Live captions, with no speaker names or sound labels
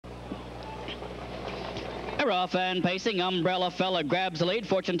They're off and pacing. Umbrella Fella grabs the lead.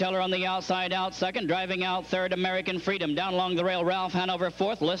 Fortune Teller on the outside out second. Driving out third, American Freedom. Down along the rail, Ralph Hanover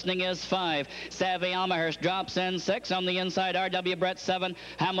fourth. Listening is 5. Savvy Almahurst drops in 6. On the inside, R.W. Bret 7.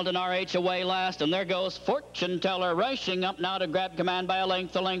 Hamilton R.H. away last. And there goes Fortune Teller racing up now to grab command by a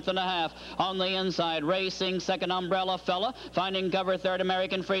length and a half. On the inside, racing second, Umbrella Fella. Finding cover third,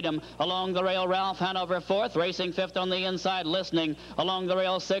 American Freedom. Along the rail, Ralph Hanover fourth. Racing fifth on the inside, Listening. Along the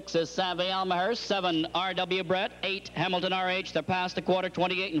rail, 6 is Savvy Almahurst. 7, R.W. Bret. 8, Hamilton R.H. They're past the quarter,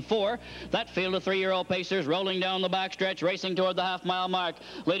 28 and 4. That field of 3-year-old pacers rolling down the backstretch, racing toward the half-mile mark.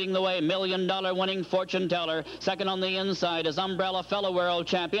 Leading the way, $1 million winning Fortune Teller. Second on the inside is Umbrella Fella, world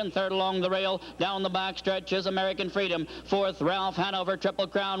champion. Third along the rail, down the backstretch is American Freedom. Fourth, Ralph Hanover, Triple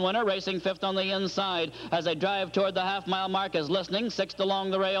Crown winner. Racing fifth on the inside as they drive toward the half-mile mark is Listening. Sixth along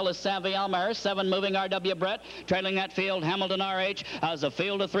the rail is Savvy Almahurst. 7, moving R.W. Bret. Trailing that field, Hamilton R.H. as the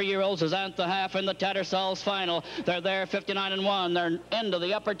field of 3-year-olds is at the half in the Tattersalls final. They're there 59 and 1. They're into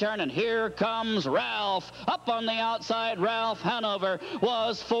the upper turn, and here comes Ralph. Up on the outside, Ralph Hanover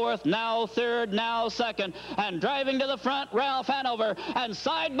was fourth, now third, now second. And driving to the front, Ralph Hanover. And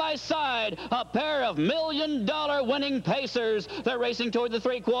side by side, a pair of $1 million winning pacers. They're racing toward the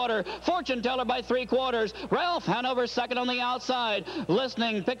 3-quarter. Fortune Teller by 3/4. Ralph Hanover second on the outside.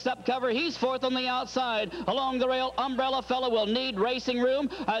 Listening picks up cover. He's fourth on the outside. Along the rail, Umbrella Fella will need racing room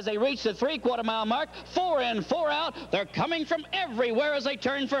as they reach the 3/4 mile mark. 4 in, 4 out. They're coming from everywhere as they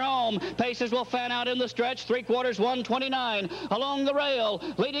turn for home. Pacers will fan out in the stretch. 3/4, 1:29. Along the rail,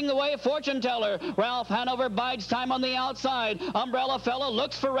 leading the way, Fortune Teller. Ralph Hanover bides time on the outside. Umbrella Fella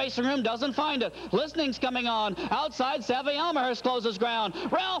looks for racing room, doesn't find it. Listening's coming on. Outside, Savvy Almahurst closes ground.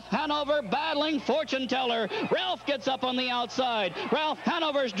 Ralph Hanover battling Fortune Teller. Ralph gets up on the outside. Ralph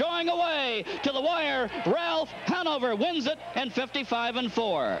Hanover's drawing away to the wire. Ralph Hanover wins it in 55 and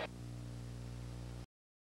 4.